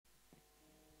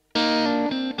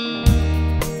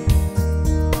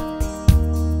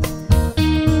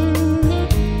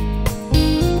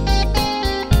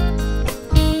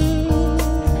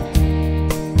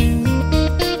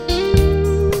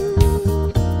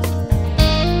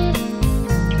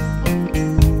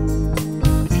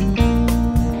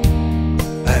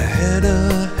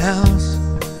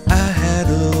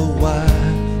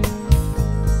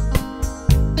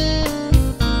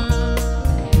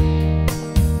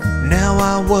Now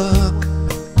I work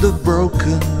the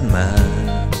broken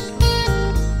mind.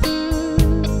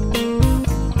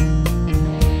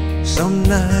 Some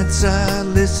nights I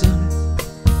listen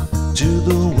to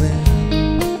the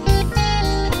wind,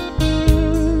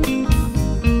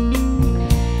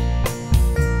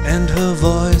 and her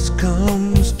voice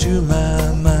comes to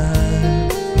my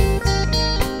mind.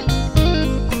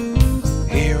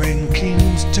 Here in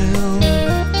Kingstown,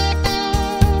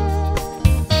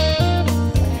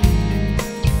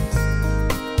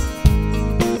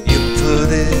 you put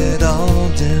it all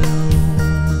down.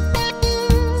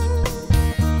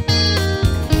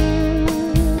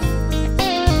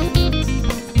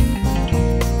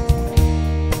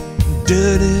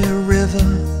 Dirty river,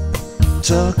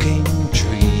 talking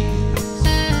trees,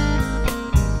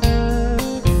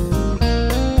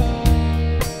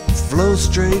 flow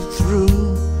straight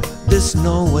through this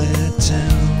nowhere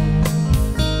town.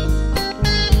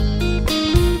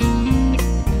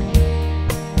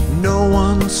 No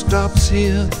one stops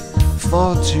here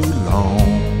for too long.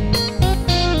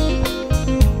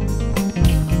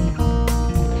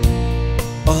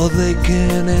 Or they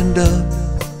can end up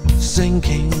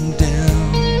sinking down.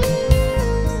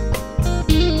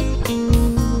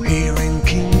 Here in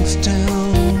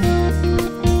Kingstown,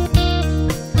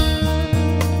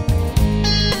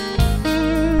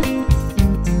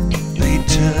 they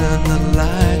turn the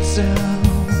lights out.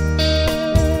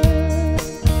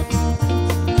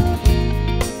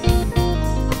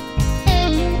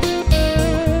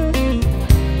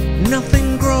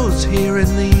 Nothing grows here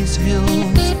in these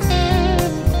hills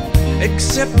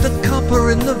except the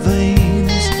copper in the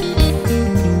veins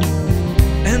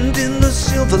and in the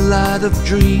silver light of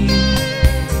dreams.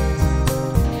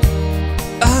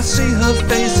 I see her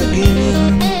face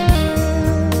again,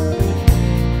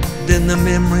 then the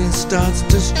memory starts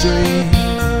to stray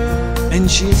and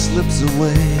she slips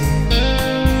away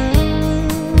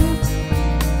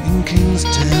in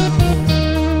Kingstown.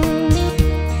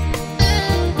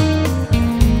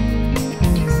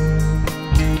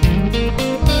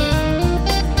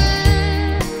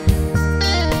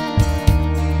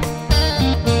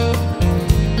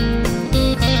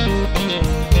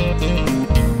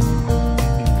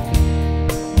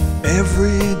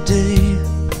 Every day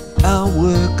I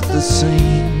work the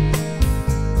same.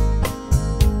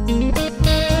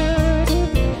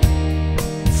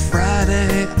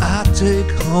 Friday I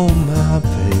take home my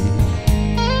pay.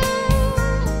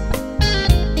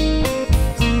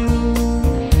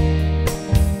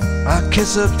 I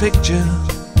kiss a picture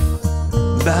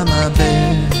by my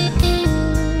bed,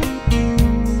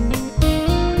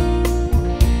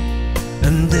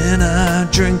 and then I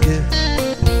drink